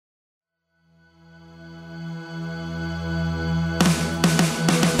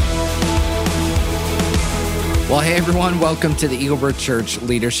Hey everyone, welcome to the Eaglebrook Church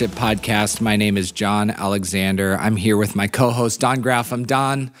Leadership Podcast. My name is John Alexander. I'm here with my co-host, Don Graffam.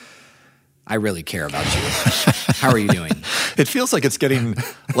 Don, I really care about you. How are you doing? It feels like it's getting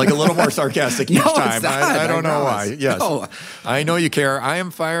like a little more sarcastic each time. It's not. I don't know why. Yes. No. I know you care. I am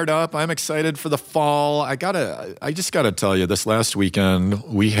fired up. I'm excited for the fall. I just gotta tell you, this last weekend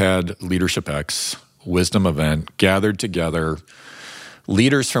we had Leadership X Wisdom event, gathered together.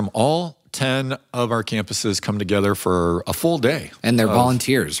 Leaders from all 10 of our campuses come together for a full day. And they're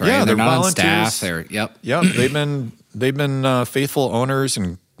volunteers, right? Yeah, they're not volunteers. On staff. Yep. They've been faithful owners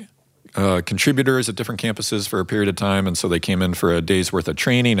and contributors at different campuses for a period of time, and so they came in for a day's worth of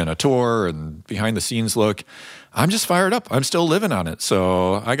training and a tour and behind-the-scenes look. I'm just fired up. I'm still living on it,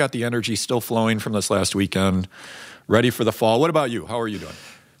 so I got the energy still flowing from this last weekend, ready for the fall. What about you? How are you doing?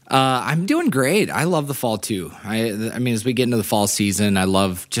 I'm doing great. I love the fall too. I mean, as we get into the fall season, I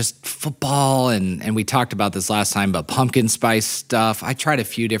love just football, and we talked about this last time, but pumpkin spice stuff. I tried a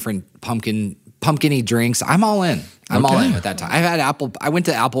few different pumpkin-y drinks. I'm all in. I'm all in at that time. I went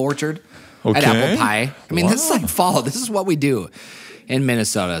to Apple Orchard. Okay. At apple pie. I mean, This is like fall. This is what we do in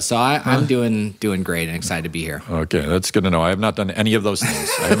Minnesota. So I'm doing great and excited to be here. Okay, that's good to know. I have not done any of those things.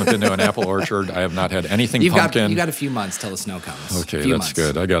 I haven't been to an apple orchard. I have not had anything pumpkin. You got a few months till the snow comes. Okay, that's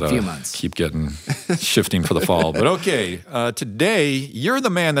good. I got to keep getting shifting for the fall. But okay, today you're the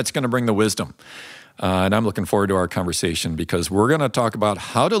man that's going to bring the wisdom. And I'm looking forward to our conversation because we're going to talk about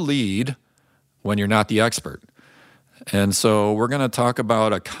how to lead when you're not the expert. And so we're going to talk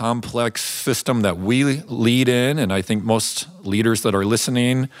about a complex system that we lead in, and I think most leaders that are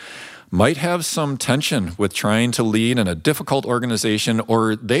listening might have some tension with trying to lead in a difficult organization,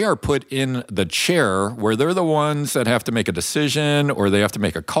 or they are put in the chair where they're the ones that have to make a decision or they have to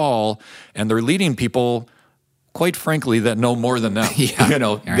make a call, and they're leading people, quite frankly, that know more than them.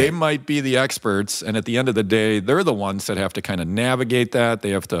 They might be the experts, and at the end of the day, they're the ones that have to kind of navigate that.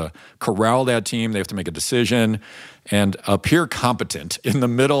 They have to corral that team. They have to make a decision and appear competent in the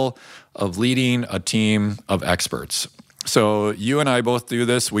middle of leading a team of experts. So you and I both do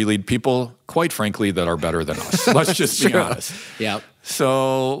this. We lead people, quite frankly, that are better than us. Let's just be honest. Yep.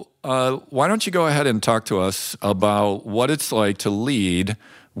 So why don't you go ahead and talk to us about what it's like to lead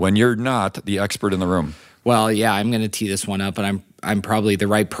when you're not the expert in the room? Well, yeah, I'm going to tee this one up, and I'm probably the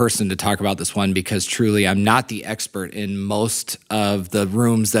right person to talk about this one because truly I'm not the expert in most of the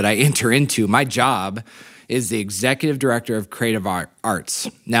rooms that I enter into. My job is the executive director of creative arts.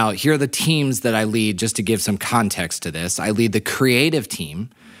 Now, here are the teams that I lead, just to give some context to this. I lead the creative team.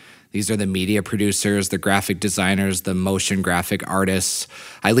 These are the media producers, the graphic designers, the motion graphic artists.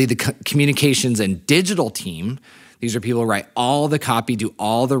 I lead the communications and digital team. These are people who write all the copy, do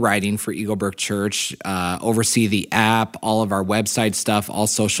all the writing for Eaglebrook Church, oversee the app, all of our website stuff, all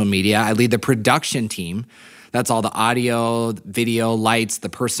social media. I lead the production team. That's all the audio, video, lights, the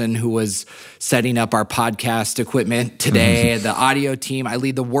person who was setting up our podcast equipment today, the audio team. I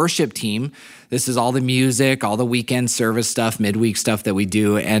lead the worship team. This is all the music, all the weekend service stuff, midweek stuff that we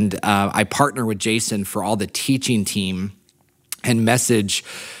do. And I partner with Jason for all the teaching team and message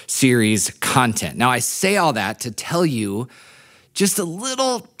series content. Now, I say all that to tell you just a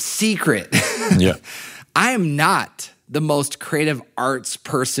little secret. Yeah. I am not the most creative arts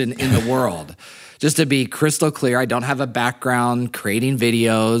person in the world. Just to be crystal clear, I don't have a background creating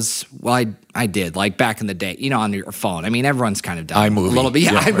videos. Well, I did, like back in the day, on your phone. I mean, everyone's kind of done iMovie. A little bit.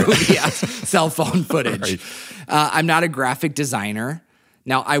 Yeah, right. iMovie, yeah. Cell phone footage. Right. I'm not a graphic designer.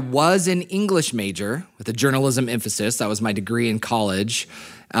 Now, I was an English major with a journalism emphasis. That was my degree in college.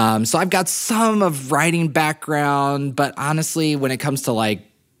 So I've got some of writing background, but honestly, when it comes to like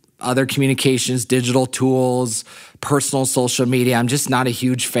other communications, digital tools, personal social media, I'm just not a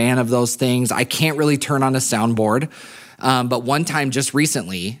huge fan of those things. I can't really turn on a soundboard. But one time just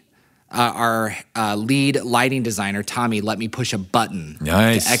recently, our lead lighting designer, Tommy, let me push a button to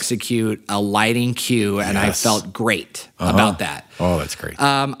execute a lighting cue, and I felt great about that. Oh, that's great.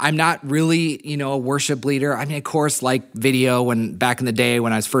 I'm not really, a worship leader. I mean, of course, like video, when back in the day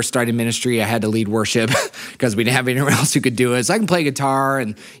when I was first starting ministry, I had to lead worship because we didn't have anyone else who could do it. So I can play guitar,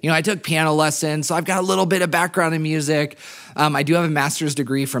 and, I took piano lessons, so I've got a little bit of background in music. I do have a master's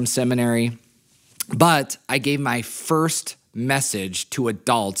degree from seminary, but I gave my first message to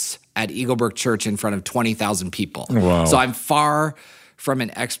adults at Eaglebrook Church in front of 20,000 people. Wow. So I'm far from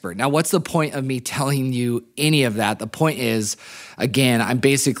an expert. Now, what's the point of me telling you any of that? The point is, again, I'm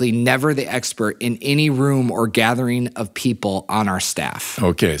basically never the expert in any room or gathering of people on our staff.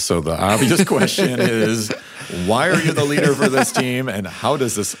 Okay, so the obvious question is, why are you the leader for this team, and how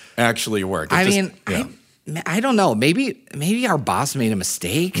does this actually work? I don't know. Maybe our boss made a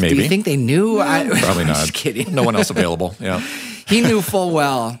mistake. Maybe. Do you think they knew? Probably not. Just kidding. No one else available. Yeah. He knew full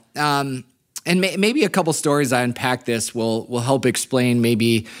well. And maybe a couple stories I unpack this will help explain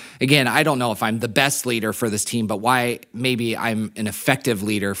maybe, again, I don't know if I'm the best leader for this team, but why maybe I'm an effective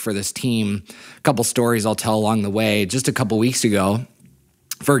leader for this team. A couple stories I'll tell along the way. Just a couple weeks ago,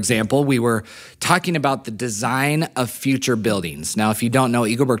 for example, we were talking about the design of future buildings. Now, if you don't know,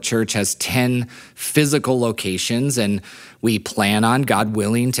 Eaglebrook Church has 10 physical locations, and we plan on, God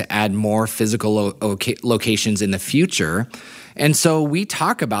willing, to add more physical locations in the future. And so we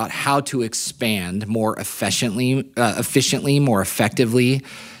talk about how to expand more efficiently, more effectively,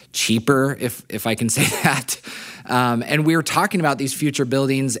 cheaper, if I can say that. And we were talking about these future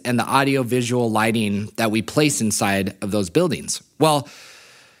buildings and the audio-visual lighting that we place inside of those buildings. Well,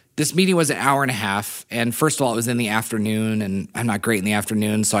 this meeting was an hour and a half, and first of all, it was in the afternoon, and I'm not great in the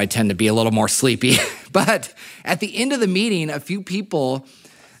afternoon, so I tend to be a little more sleepy. But at the end of the meeting, a few people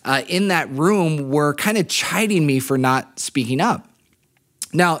in that room were kind of chiding me for not speaking up.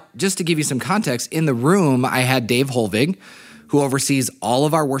 Now, just to give you some context, in the room, I had Dave Holvig, who oversees all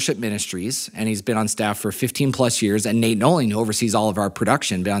of our worship ministries, and he's been on staff for 15 plus years, and Nate Nolan, who oversees all of our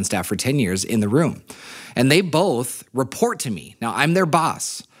production, been on staff for 10 years in the room. And they both report to me. Now, I'm their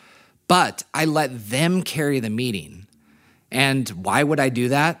boss, but I let them carry the meeting. And why would I do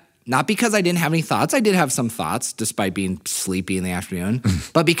that? Not because I didn't have any thoughts. I did have some thoughts, despite being sleepy in the afternoon,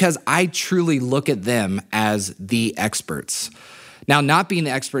 but because I truly look at them as the experts. Now, not being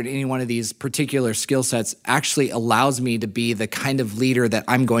the expert in any one of these particular skill sets actually allows me to be the kind of leader that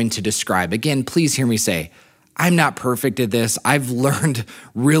I'm going to describe. Again, please hear me say, I'm not perfect at this. I've learned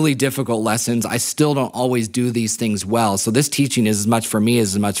really difficult lessons. I still don't always do these things well. So this teaching is as much for me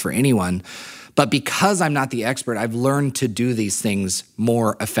as much for anyone. But because I'm not the expert, I've learned to do these things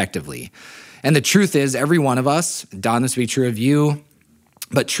more effectively. And the truth is, every one of us, Don, this will be true of you,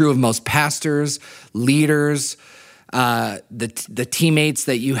 but true of most pastors, leaders, the teammates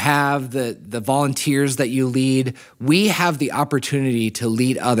that you have, the volunteers that you lead, we have the opportunity to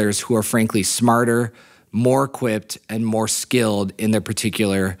lead others who are frankly smarter, more equipped, and more skilled in their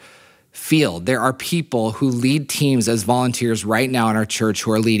particular field. There are people who lead teams as volunteers right now in our church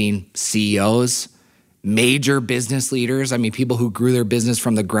who are leading CEOs, major business leaders. I mean, people who grew their business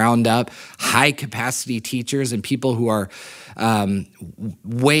from the ground up, high capacity teachers, and people who are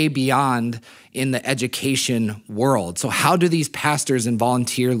way beyond in the education world. So how do these pastors and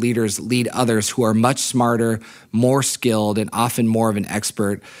volunteer leaders lead others who are much smarter, more skilled, and often more of an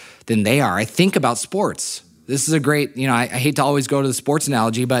expert than they are? I think about sports. This is a great, I hate to always go to the sports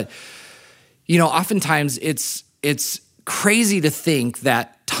analogy, but oftentimes it's crazy to think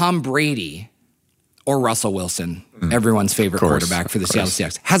that Tom Brady or Russell Wilson, everyone's favorite quarterback for the Seattle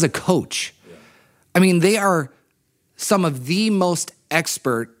Seahawks, has a coach. I mean, they are some of the most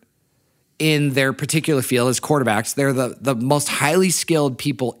expert in their particular field as quarterbacks. They're the most highly skilled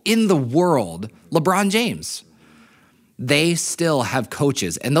people in the world. LeBron James. They still have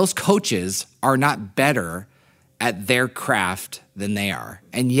coaches, and those coaches are not better at their craft than they are.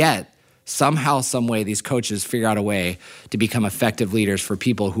 And yet, somehow, some way, these coaches figure out a way to become effective leaders for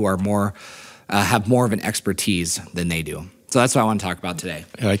people who are have more of an expertise than they do. So that's what I want to talk about today.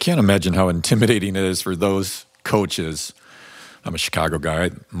 Yeah, I can't imagine how intimidating it is for those coaches. I'm a Chicago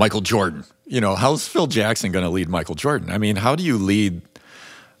guy. Michael Jordan. How's Phil Jackson going to lead Michael Jordan? I mean, how do you lead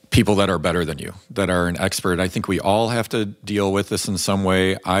people that are better than you, that are an expert? I think we all have to deal with this in some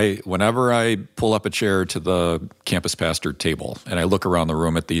way. Whenever I pull up a chair to the campus pastor table and I look around the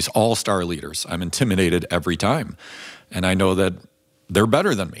room at these all-star leaders, I'm intimidated every time. And I know that they're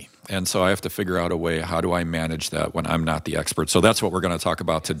better than me. And so I have to figure out a way, how do I manage that when I'm not the expert? So that's what we're going to talk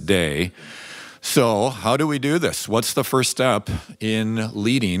about today. So how do we do this? What's the first step in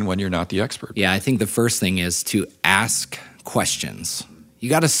leading when you're not the expert? Yeah, I think the first thing is to ask questions. You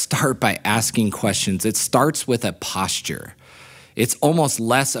got to start by asking questions. It starts with a posture. It's almost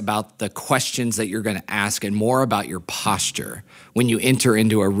less about the questions that you're going to ask and more about your posture when you enter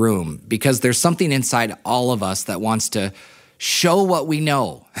into a room, because there's something inside all of us that wants to show what we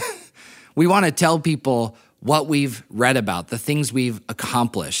know. We want to tell people what we've read about, the things we've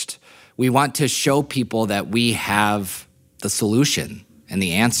accomplished. We want to show people that we have the solution and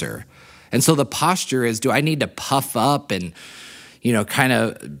the answer. And so the posture is, do I need to puff up and, kind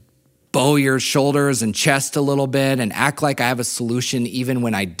of bow your shoulders and chest a little bit and act like I have a solution even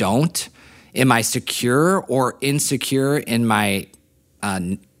when I don't? Am I secure or insecure in my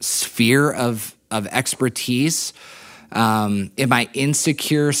sphere of expertise? Am I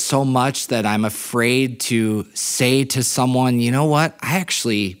insecure so much that I'm afraid to say to someone, you know what, I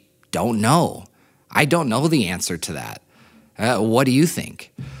actually don't know. I don't know the answer to that. What do you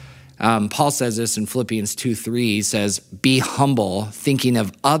think? Paul says this in Philippians 2:3. He says, be humble, thinking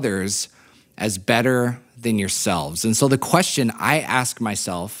of others as better than yourselves. And so the question I ask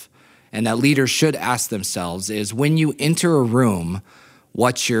myself, and that leaders should ask themselves, is when you enter a room,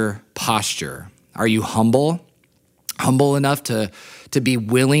 what's your posture? Are you humble? Humble enough to be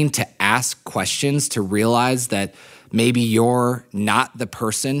willing to ask questions, to realize that maybe you're not the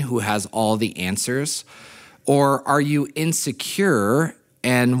person who has all the answers? Or are you insecure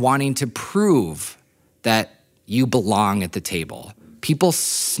and wanting to prove that you belong at the table? People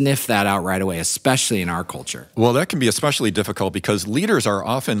sniff that out right away, especially in our culture. Well, that can be especially difficult because leaders are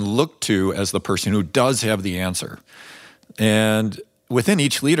often looked to as the person who does have the answer. And within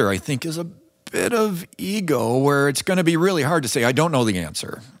each leader, I think, is a bit of ego where it's going to be really hard to say, I don't know the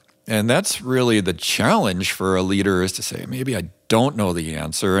answer. And that's really the challenge for a leader, is to say, maybe I don't know the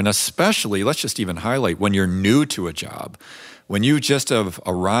answer. And especially, let's just even highlight when you're new to a job. When you just have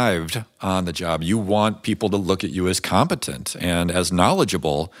arrived on the job, you want people to look at you as competent and as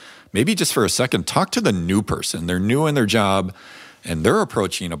knowledgeable. Maybe just for a second, talk to the new person. They're new in their job, and they're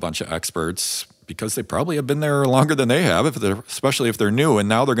approaching a bunch of experts because they probably have been there longer than they have, especially if they're new, and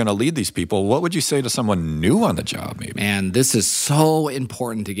now they're going to lead these people. What would you say to someone new on the job, maybe? Man, this is so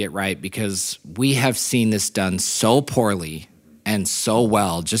important to get right because we have seen this done so poorly and so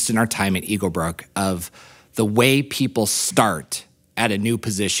well just in our time at Eaglebrook of the way people start at a new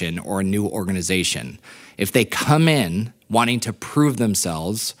position or a new organization. If they come in wanting to prove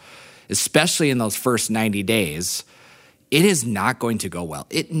themselves, especially in those first 90 days, it is not going to go well.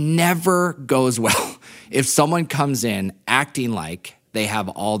 It never goes well if someone comes in acting like they have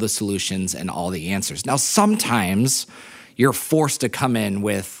all the solutions and all the answers. Now, sometimes you're forced to come in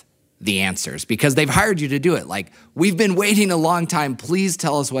with the answers because they've hired you to do it. Like, we've been waiting a long time. Please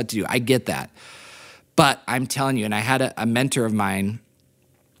tell us what to do. I get that. But I'm telling you, and I had a mentor of mine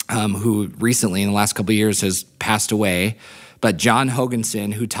who recently in the last couple of years has passed away, but John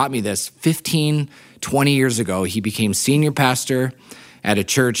Hoganson, who taught me this 15, 20 years ago. He became senior pastor at a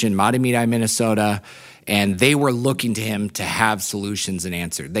church in Matamidi, Minnesota, and they were looking to him to have solutions and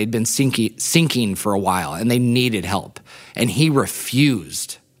answers. They'd been sinking for a while, and they needed help. And he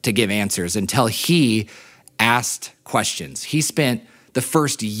refused to give answers until he asked questions. He spent the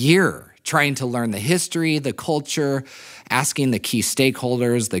first year trying to learn the history, the culture, asking the key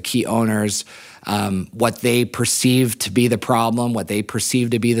stakeholders, the key owners, what they perceive to be the problem, what they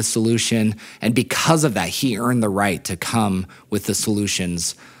perceive to be the solution. And because of that, he earned the right to come with the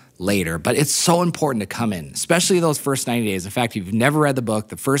solutions later. But it's so important to come in, especially those first 90 days. In fact, if you've never read the book,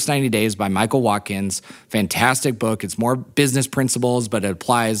 The First 90 Days by Michael Watkins, fantastic book. It's more business principles, but it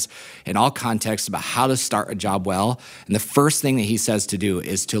applies in all contexts about how to start a job well. And the first thing that he says to do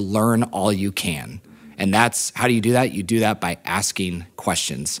is to learn all you can. And that's, how do you do that? You do that by asking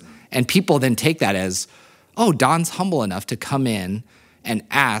questions. And people then take that as, oh, Don's humble enough to come in and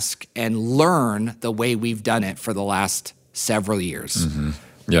ask and learn the way we've done it for the last several years. Mm-hmm.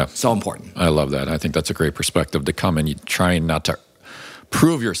 Yeah. So important. I love that. I think that's a great perspective to come and trying not to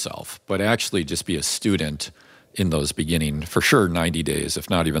prove yourself, but actually just be a student in those beginning, for sure, 90 days, if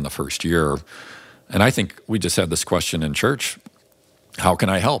not even the first year. And I think we just had this question in church. How can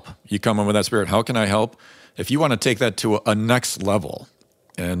I help? You come in with that spirit. How can I help? If you want to take that to a next level,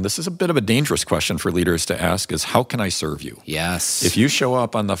 and this is a bit of a dangerous question for leaders to ask, is how can I serve you? Yes. If you show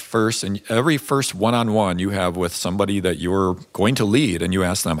up on the first, and every first one-on-one you have with somebody that you're going to lead, and you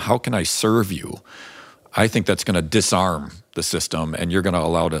ask them, how can I serve you? I think that's going to disarm the system, and you're going to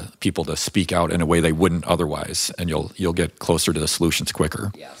allow people to speak out in a way they wouldn't otherwise, and you'll get closer to the solutions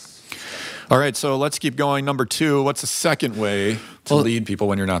quicker. Yes. All right, so let's keep going. Number 2, what's the second way to lead people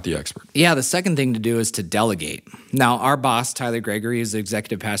when you're not the expert? Yeah, the second thing to do is to delegate. Now, our boss, Tyler Gregory, is the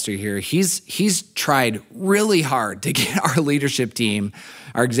executive pastor here. He's tried really hard to get our leadership team,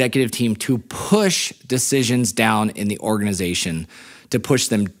 our executive team, to push decisions down in the organization, to push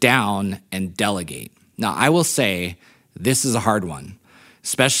them down and delegate. Now, I will say this is a hard one,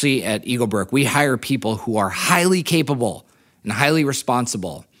 especially at Eaglebrook. We hire people who are highly capable and highly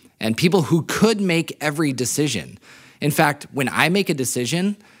responsible, and people who could make every decision. In fact, when I make a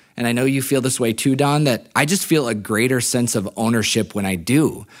decision, and I know you feel this way too, Don, that I just feel a greater sense of ownership when I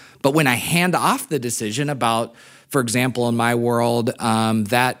do. But when I hand off the decision about, for example, in my world,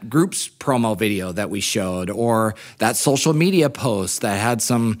 that group's promo video that we showed, or that social media post that had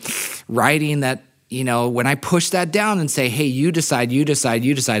some writing that, you know, when I push that down and say, hey, you decide,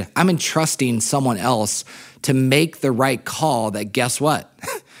 I'm entrusting someone else to make the right call that, guess what,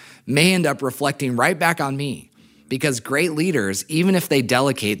 may end up reflecting right back on me. Because great leaders, even if they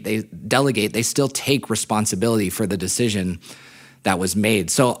delegate, delegate, they still take responsibility for the decision that was made.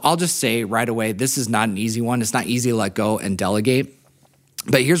 So I'll just say right away, this is not an easy one. It's not easy to let go and delegate.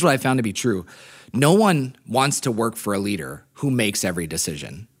 But here's what I found to be true. No one wants to work for a leader who makes every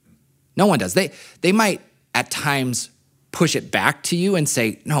decision. No one does. They might at times push it back to you and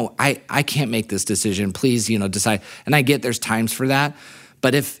say, no, I can't make this decision. Please, decide. And I get there's times for that.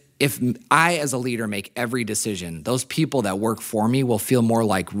 But if I, as a leader, make every decision, those people that work for me will feel more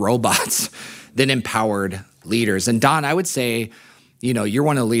like robots than empowered leaders. And Don, I would say, you're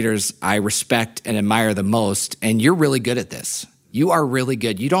one of the leaders I respect and admire the most, and you're really good at this. You are really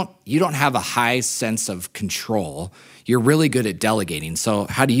good. You don't have a high sense of control. You're really good at delegating. So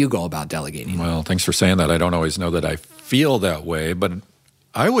how do you go about delegating? Well, thanks for saying that. I don't always know that I feel that way, but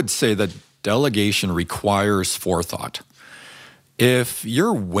I would say that delegation requires forethought. If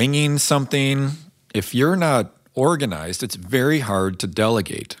you're winging something, if you're not organized, it's very hard to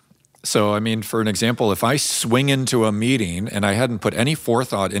delegate. So, for an example, if I swing into a meeting and I hadn't put any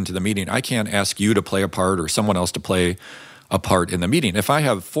forethought into the meeting, I can't ask you to play a part or someone else to play a part in the meeting. If I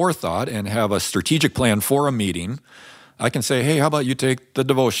have forethought and have a strategic plan for a meeting, I can say, hey, how about you take the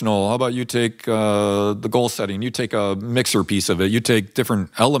devotional? How about you take the goal setting? You take a mixer piece of it. You take different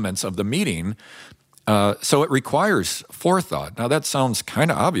elements of the meeting. So it requires forethought. Now, that sounds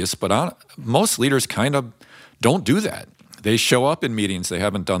kind of obvious, but most leaders kind of don't do that. They show up in meetings. They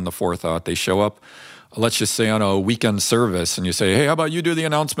haven't done the forethought. They show up, let's just say, on a weekend service, and you say, hey, how about you do the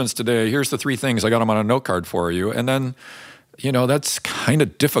announcements today? Here's the 3 things. I got them on a note card for you. And then that's kind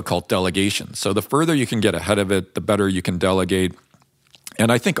of difficult delegation. So the further you can get ahead of it, the better you can delegate.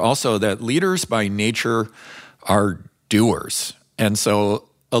 And I think also that leaders by nature are doers. And so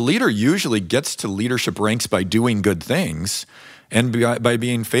a leader usually gets to leadership ranks by doing good things and by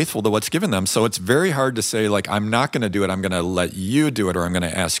being faithful to what's given them. So it's very hard to say, I'm not going to do it, I'm going to let you do it, or I'm going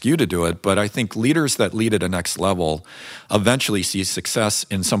to ask you to do it. But I think leaders that lead at a next level eventually see success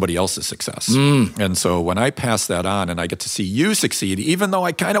in somebody else's success. And so when I pass that on and I get to see you succeed, even though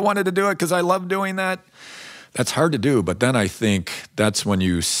I kind of wanted to do it because I love doing that, that's hard to do. But then I think that's when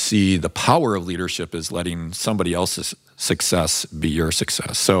you see the power of leadership is letting somebody else's success be your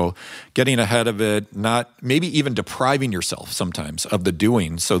success. So getting ahead of it, not maybe even depriving yourself sometimes of the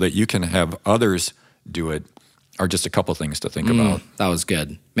doing so that you can have others do it are just a couple things to think about. That was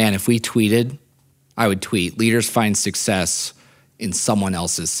good. Man, if we tweeted, I would tweet, leaders find success in someone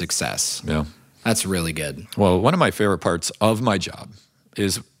else's success. Yeah. That's really good. Well, one of my favorite parts of my job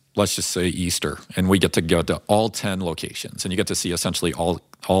is, let's just say, Easter, and we get to go to all 10 locations, and you get to see essentially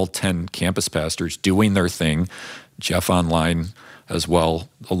all 10 campus pastors doing their thing. Jeff online as well,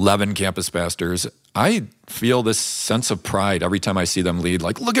 11 campus pastors. I feel this sense of pride every time I see them lead.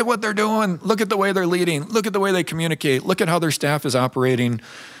 Look at what they're doing. Look at the way they're leading. Look at the way they communicate. Look at how their staff is operating.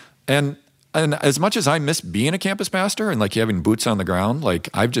 And as much as I miss being a campus pastor and having boots on the ground,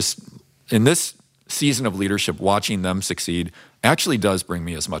 I've just, in this season of leadership, watching them succeed actually does bring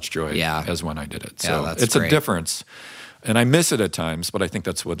me as much joy as when I did it. So it's great. A difference. And I miss it at times, but I think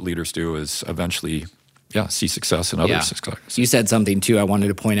that's what leaders do, is eventually see success in others' success. You said something too I wanted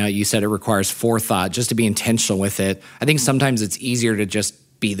to point out. You said it requires forethought, just to be intentional with it. I think sometimes it's easier to just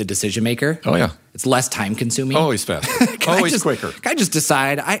be the decision maker. Oh, yeah. It's less time consuming. Always faster. Always quicker. Can I just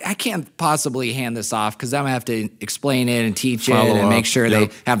decide, I can't possibly hand this off because I'm going to have to explain it and teach it and make sure they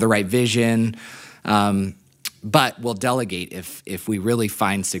have the right vision. But we'll delegate if we really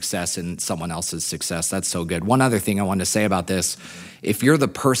find success in someone else's success. That's so good. One other thing I wanted to say about this, if you're the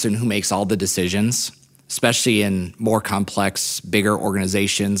person who makes all the decisions, especially in more complex, bigger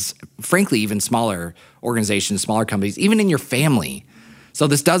organizations, frankly, even smaller organizations, smaller companies, even in your family. So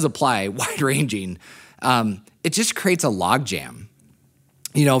this does apply, wide-ranging. It just creates a logjam.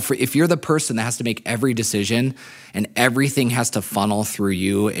 If you're the person that has to make every decision and everything has to funnel through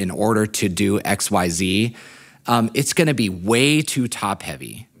you in order to do X, Y, Z, it's going to be way too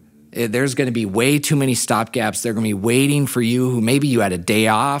top-heavy. There's going to be way too many stopgaps. They're going to be waiting for you who maybe you had a day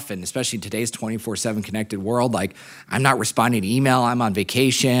off, and especially in today's 24/7 connected world, I'm not responding to email, I'm on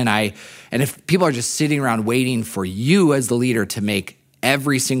vacation. And if people are just sitting around waiting for you as the leader to make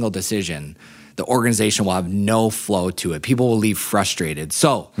every single decision, the organization will have no flow to it. People will leave frustrated.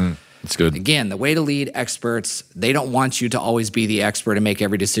 So that's good. Again, the way to lead experts, they don't want you to always be the expert and make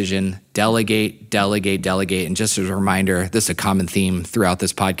every decision. Delegate, delegate, delegate. And just as a reminder, this is a common theme throughout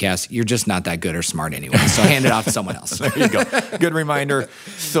this podcast. You're just not that good or smart anyway. So hand it off to someone else. There you go. Good reminder,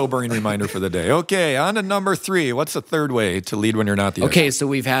 sobering reminder for the day. Okay, on to number 3. What's the third way to lead when you're not the expert? Okay, so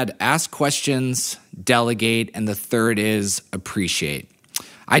we've had ask questions, delegate, and the third is appreciate.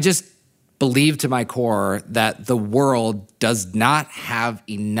 believe to my core that the world does not have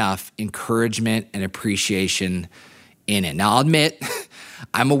enough encouragement and appreciation in it. Now, I'll admit,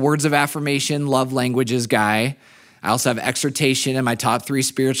 I'm a words of affirmation, love languages guy. I also have exhortation in my top 3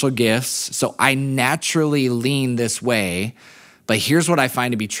 spiritual gifts. So I naturally lean this way. But here's what I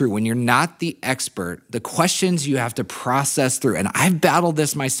find to be true. When you're not the expert, the questions you have to process through, and I've battled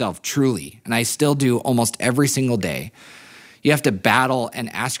this myself truly, and I still do almost every single day. You have to battle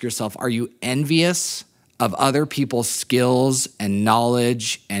and ask yourself, are you envious of other people's skills and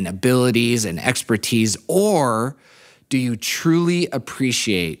knowledge and abilities and expertise, or do you truly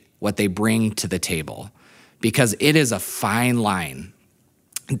appreciate what they bring to the table? Because it is a fine line.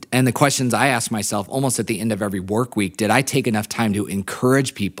 And the questions I ask myself almost at the end of every work week, did I take enough time to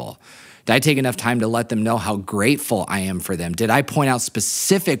encourage people? Did I take enough time to let them know how grateful I am for them? Did I point out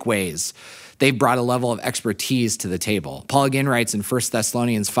specific ways they've brought a level of expertise to the table? Paul again writes in 1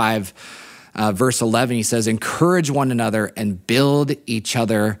 Thessalonians 5, verse 11, he says, encourage one another and build each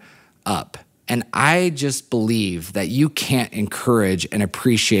other up. And I just believe that you can't encourage and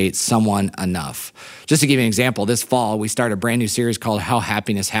appreciate someone enough. Just to give you an example, this fall, we started a brand new series called How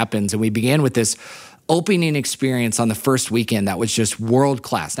Happiness Happens. And we began with this opening experience on the first weekend that was just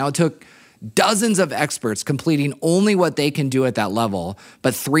world-class. Now, it took dozens of experts completing only what they can do at that level,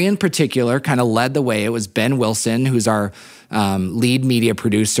 but 3 in particular kind of led the way. It was Ben Wilson, who's our lead media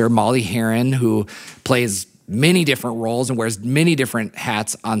producer, Molly Heron, who plays many different roles and wears many different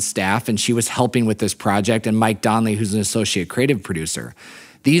hats on staff, and she was helping with this project, and Mike Donnelly, who's an associate creative producer.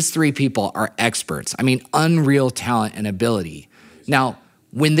 These 3 people are experts. I mean, unreal talent and ability. Now,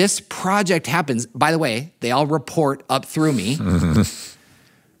 when this project happens, by the way, they all report up through me.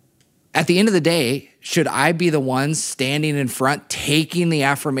 At the end of the day, should I be the one standing in front, taking the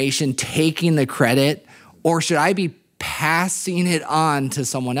affirmation, taking the credit, or should I be passing it on to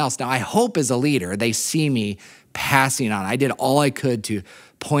someone else? Now, I hope as a leader, they see me passing on. I did all I could to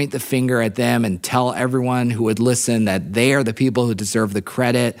point the finger at them and tell everyone who would listen that they are the people who deserve the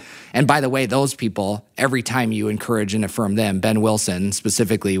credit. And by the way, those people, every time you encourage and affirm them, Ben Wilson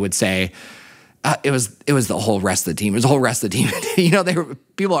specifically would say, it was the whole rest of the team. It was the whole rest of the team.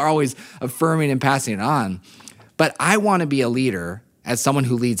 People are always affirming and passing it on. But I want to be a leader as someone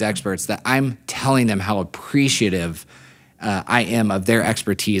who leads experts, that I'm telling them how appreciative I am of their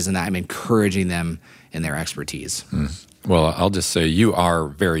expertise and that I'm encouraging them in their expertise. Well, I'll just say you are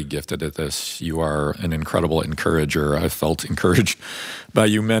very gifted at this. You are an incredible encourager. I've felt encouraged by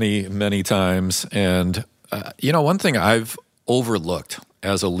you many, many times. And, one thing I've overlooked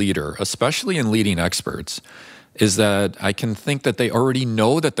as a leader, especially in leading experts, is that I can think that they already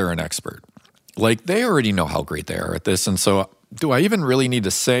know that they're an expert. Like, they already know how great they are at this. And so do I even really need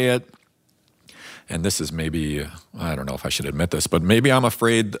to say it? And this is maybe, I don't know if I should admit this, but maybe I'm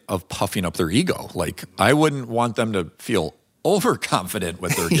afraid of puffing up their ego. Like, I wouldn't want them to feel overconfident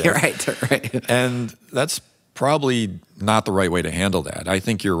with their gift. Right. And that's probably not the right way to handle that. I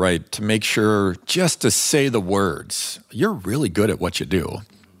think you're right to make sure just to say the words, you're really good at what you do.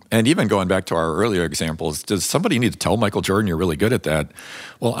 And even going back to our earlier examples, does somebody need to tell Michael Jordan you're really good at that?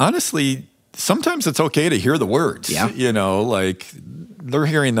 Well, honestly, sometimes it's okay to hear the words. Yeah. Like they're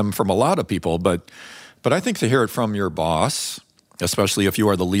hearing them from a lot of people, but I think to hear it from your boss, especially if you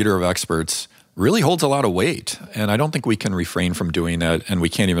are the leader of experts, really holds a lot of weight. And I don't think we can refrain from doing that, and we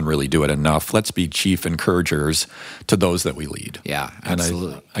can't even really do it enough. Let's be chief encouragers to those that we lead. Yeah,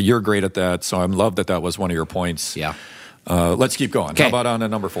 absolutely. And you're great at that, so I love that was one of your points. Yeah. Let's keep going. Okay. How about on to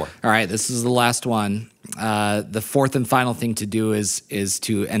number 4? All right, this is the last one. The fourth and final thing to do is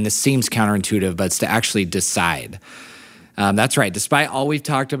to, and this seems counterintuitive, but it's to actually decide. That's right. Despite all we've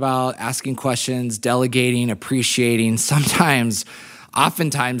talked about, asking questions, delegating, appreciating,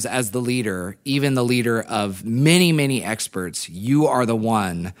 oftentimes as the leader, even the leader of many, many experts, you are the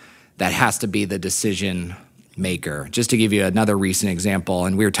one that has to be the decision maker. Just to give you another recent example,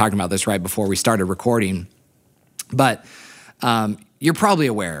 and we were talking about this right before we started recording, but you're probably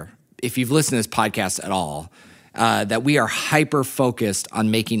aware, if you've listened to this podcast at all, that we are hyper-focused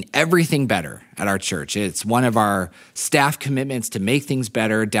on making everything better at our church. It's one of our staff commitments to make things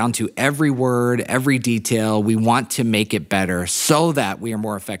better, down to every word, every detail. We want to make it better so that we are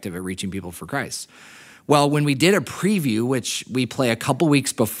more effective at reaching people for Christ. Well, when we did a preview, which we play a couple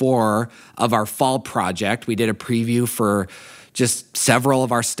weeks before of our fall project, we did a preview for just several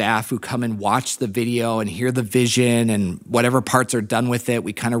of our staff who come and watch the video and hear the vision, and whatever parts are done with it,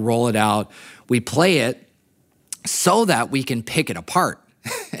 we kind of roll it out. We play it so that we can pick it apart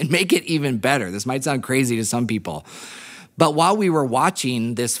and make it even better. This might sound crazy to some people. But while we were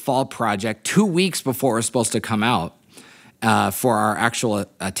watching this fall project 2 weeks before it was supposed to come out, for our actual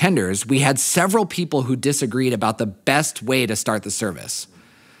attenders, we had several people who disagreed about the best way to start the service.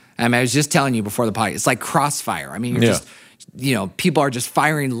 I mean, I was just telling you before the podcast, it's like crossfire. I mean, you're just, people are just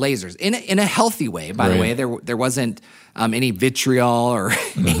firing lasers in a healthy way. By the way, there wasn't any vitriol or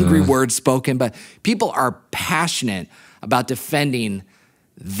angry words spoken, but people are passionate about defending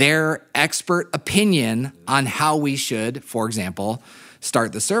their expert opinion on how we should, for example,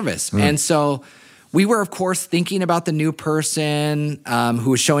 start the service. And so we were, of course, thinking about the new person who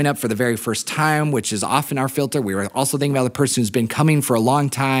was showing up for the very first time, which is often our filter. We were also thinking about the person who's been coming for a long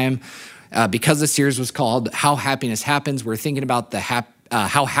time. Because the series was called How Happiness Happens, we're thinking about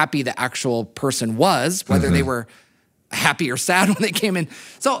how happy the actual person was, whether they were happy or sad when they came in.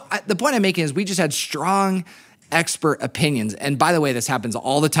 So the point I'm making is we just had strong expert opinions. And by the way, this happens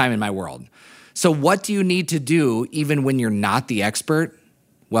all the time in my world. So what do you need to do even when you're not the expert?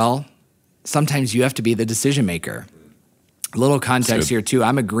 Well, sometimes you have to be the decision maker. A little context here too.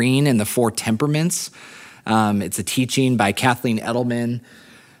 I'm a Green in the 4 Temperaments. It's a teaching by Kathleen Edelman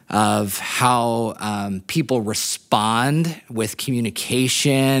of how people respond with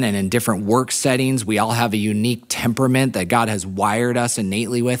communication and in different work settings. We all have a unique temperament that God has wired us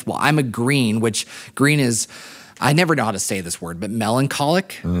innately with. Well, I'm a Green, which Green is, I never know how to say this word, but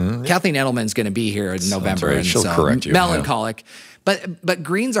melancholic. Kathleen Edelman's going to be here in November. Right. And she'll so correct you. Melancholic. But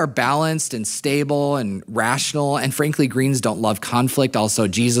Greens are balanced and stable and rational, and frankly, Greens don't love conflict. Also,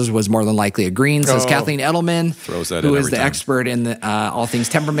 Jesus was more than likely a Green, says Kathleen Edelman, who is the expert in all things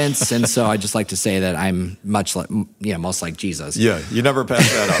temperaments. And so I just like to say that I'm most like Jesus. Yeah, you never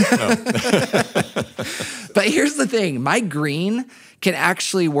pass that up. No. But here's the thing: my Green can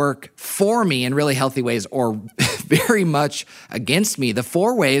actually work for me in really healthy ways, or very much against me. The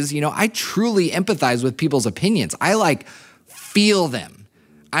 4 ways, I truly empathize with people's opinions. I feel them.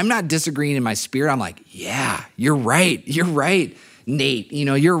 I'm not disagreeing in my spirit. I'm like, yeah, you're right. You're right, Nate.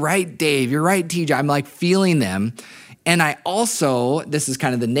 You're right, Dave. You're right, TJ. I'm feeling them. And I also, this is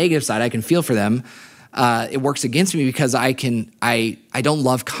kind of the negative side, I can feel for them. It works against me because I don't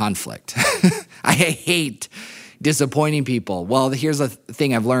love conflict. I hate disappointing people. Well, here's the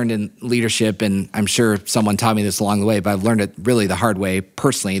thing I've learned in leadership, and I'm sure someone taught me this along the way, but I've learned it really the hard way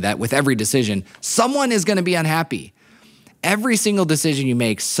personally, that with every decision, someone is going to be unhappy. Every single decision you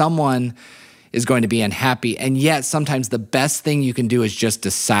make, someone is going to be unhappy. And yet sometimes the best thing you can do is just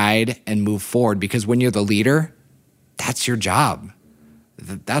decide and move forward, because when you're the leader, that's your job.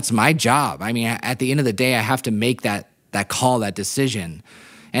 That's my job. I mean, at the end of the day, I have to make that call, that decision.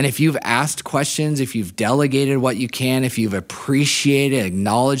 And if you've asked questions, if you've delegated what you can, if you've appreciated,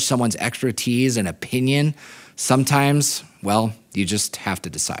 acknowledged someone's expertise and opinion, sometimes, well, you just have to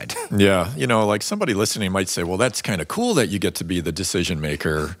decide. Yeah. Somebody listening might say, well, that's kind of cool that you get to be the decision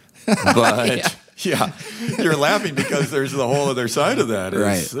maker. But yeah, you're laughing because there's the whole other side of that.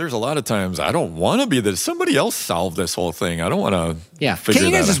 Right. There's a lot of times I don't want to be somebody else solve this whole thing. I don't want to figure that out. Can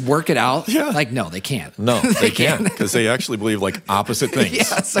you guys just work it out? Yeah. No, they can't. No, they can't, because they actually believe opposite things.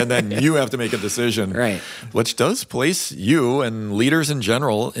 Yes. And then you have to make a decision. Right. Which does place you and leaders in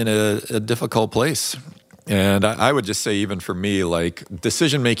general in a difficult place. And I would just say, even for me,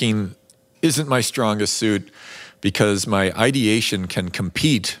 decision-making isn't my strongest suit, because my ideation can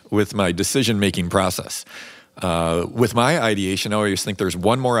compete with my decision-making process. With my ideation, I always think there's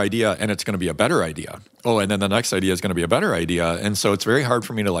one more idea and it's going to be a better idea. Oh, and then the next idea is going to be a better idea. And so it's very hard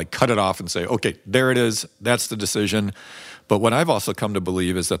for me to cut it off and say, okay, there it is. That's the decision. But what I've also come to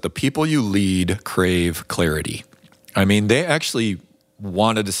believe is that the people you lead crave clarity. I mean, they actually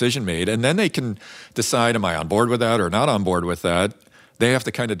want a decision made, and then they can decide, am I on board with that or not on board with that? They have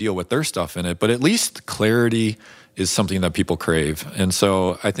to kind of deal with their stuff in it, but at least clarity is something that people crave. And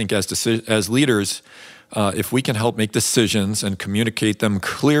so I think as leaders, if we can help make decisions and communicate them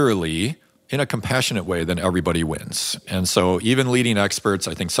clearly in a compassionate way, then everybody wins. And so even leading experts,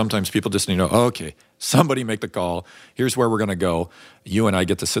 I think sometimes people just need to know, okay, somebody make the call. Here's where we're going to go. You and I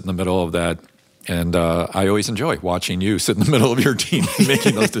get to sit in the middle of that. And I always enjoy watching you sit in the middle of your team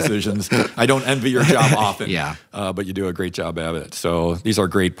making those decisions. I don't envy your job often, but you do a great job at it. So these are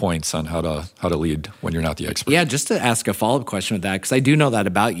great points on how to lead when you're not the expert. Yeah, just to ask a follow-up question with that, because I do know that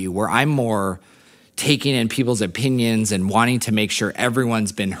about you, where I'm more taking in people's opinions and wanting to make sure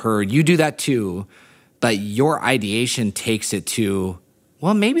everyone's been heard. You do that too, but your ideation takes it to,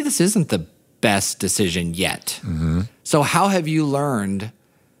 well, maybe this isn't the best decision yet. Mm-hmm. So how have you learned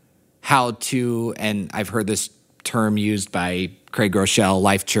how to, and I've heard this term used by Craig Groeschel,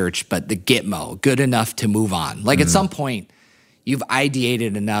 Life Church, but the Gitmo, good enough to move on. At some point, you've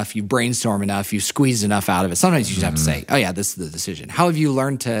ideated enough, you've brainstormed enough, you've squeezed enough out of it. Sometimes you just have to say, oh yeah, this is the decision. How have you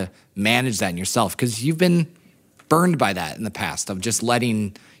learned to manage that in yourself? Because you've been burned by that in the past of just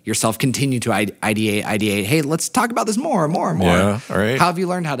letting yourself continue to ideate. Hey, let's talk about this more and more and more. Yeah, all right. How have you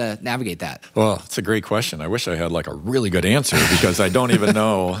learned how to navigate that? Well, it's a great question. I wish I had like a really good answer because I don't even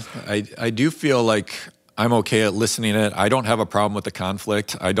know. I do feel like I'm okay at listening it. I don't have a problem with the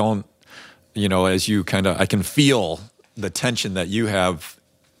conflict. I don't, as you I can feel the tension that you have,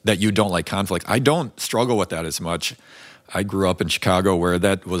 that you don't like conflict. I don't struggle with that as much. I grew up in Chicago where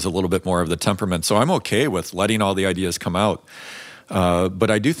that was a little bit more of the temperament. So I'm okay with letting all the ideas come out.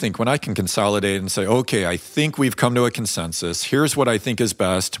 But I do think when I can consolidate and say, okay, I think we've come to a consensus. Here's what I think is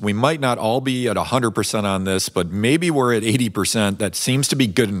best. We might not all be at 100% on this, but maybe we're at 80%. That seems to be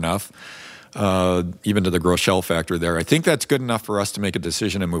good enough, even to the Groeschel factor there. I think that's good enough for us to make a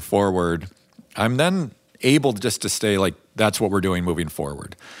decision and move forward. I'm then able just to stay like, that's what we're doing moving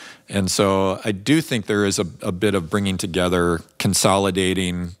forward. And so I do think there is a bit of bringing together,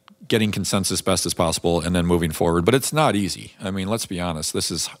 consolidating, getting consensus best as possible, and then moving forward. But it's not easy. I mean, let's be honest.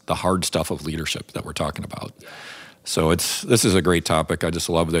 This is the hard stuff of leadership that we're talking about. So this is a great topic. I just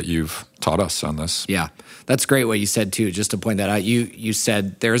love that you've taught us on this. Yeah, that's great what you said too. Just to point that out, you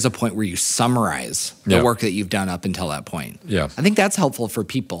said there is a point where you summarize the work that you've done up until that point. Yeah, I think that's helpful for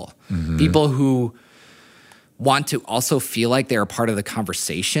people. Mm-hmm. People who want to also feel like they're a part of the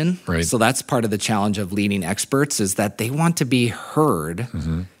conversation. Right. So that's part of the challenge of leading experts is that they want to be heard.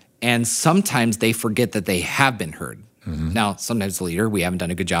 Mm-hmm. And sometimes they forget that they have been heard. Mm-hmm. Now, sometimes the leader, we haven't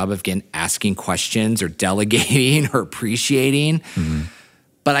done a good job of asking questions or delegating or appreciating. Mm-hmm.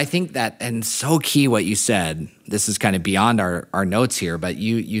 But I think that, and so key what you said, this is kind of beyond our notes here, but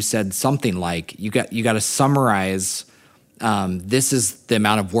you said something like, you got to summarize, this is the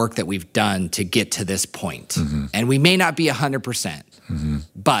amount of work that we've done to get to this point. Mm-hmm. And we may not be 100%. Mm-hmm.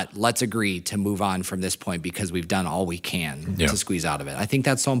 But let's agree to move on from this point because we've done all we can to squeeze out of it. I think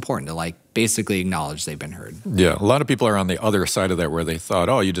that's so important to basically acknowledge they've been heard. Yeah, a lot of people are on the other side of that where they thought,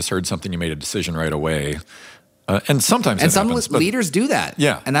 oh, you just heard something, you made a decision right away. And sometimes some leaders do that.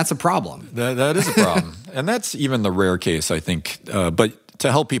 Yeah. And that's a problem. That is a problem. And that's even the rare case, I think. But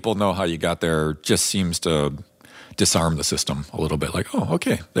to help people know how you got there just seems to disarm the system a little bit. Like, oh,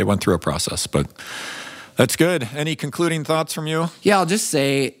 okay, they went through a process. But that's good. Any concluding thoughts from you? Yeah, I'll just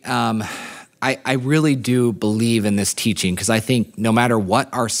say I really do believe in this teaching because I think no matter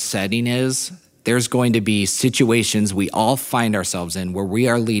what our setting is, there's going to be situations we all find ourselves in where we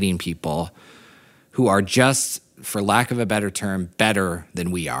are leading people who are just, for lack of a better term, better than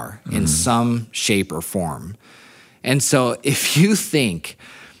we are in some shape or form. And so if you think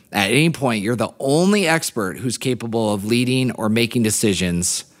at any point you're the only expert who's capable of leading or making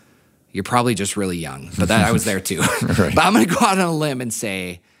decisions, you're probably just really young, but I was there too. Right. But I'm going to go out on a limb and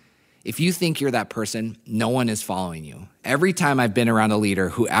say, if you think you're that person, no one is following you. Every time I've been around a leader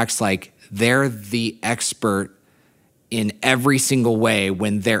who acts like they're the expert in every single way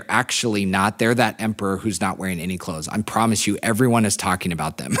when they're actually not, they're that emperor who's not wearing any clothes. I promise you, everyone is talking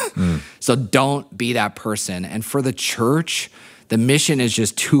about them. So don't be that person. And for the church, the mission is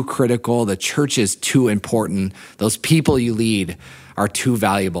just too critical. The church is too important. Those people you lead are too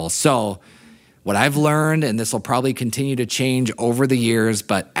valuable. So what I've learned, and this will probably continue to change over the years,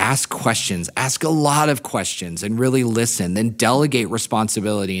 but ask questions, ask a lot of questions and really listen, then delegate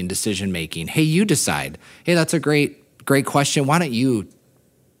responsibility and decision-making. Hey, you decide. Hey, that's a great question. Why don't you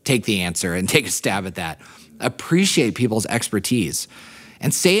take the answer and take a stab at that? Appreciate people's expertise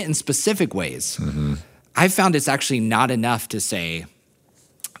and say it in specific ways. Mm-hmm. I've found it's actually not enough to say,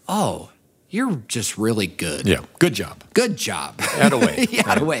 oh, you're just really good. Yeah, good job. Good job. Add away.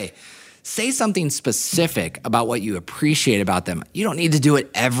 Add away. Say something specific about what you appreciate about them. You don't need to do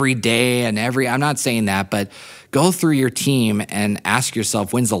it every day and I'm not saying that, but go through your team and ask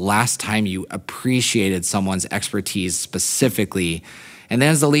yourself, when's the last time you appreciated someone's expertise specifically? And then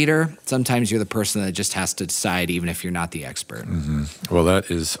as the leader, sometimes you're the person that just has to decide, even if you're not the expert. Mm-hmm. Well,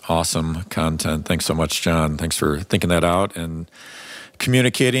 that is awesome content. Thanks so much, John. Thanks for thinking that out and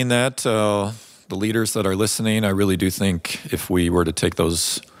communicating that. The leaders that are listening, I really do think if we were to take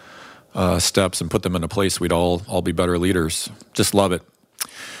those steps and put them into place, we'd all be better leaders. Just love it.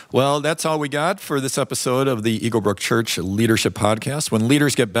 Well, that's all we got for this episode of the Eagle Brook Church Leadership Podcast. When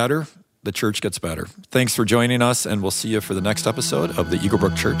leaders get better, the church gets better. Thanks for joining us, and we'll see you for the next episode of the Eagle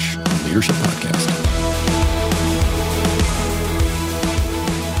Brook Church Leadership Podcast.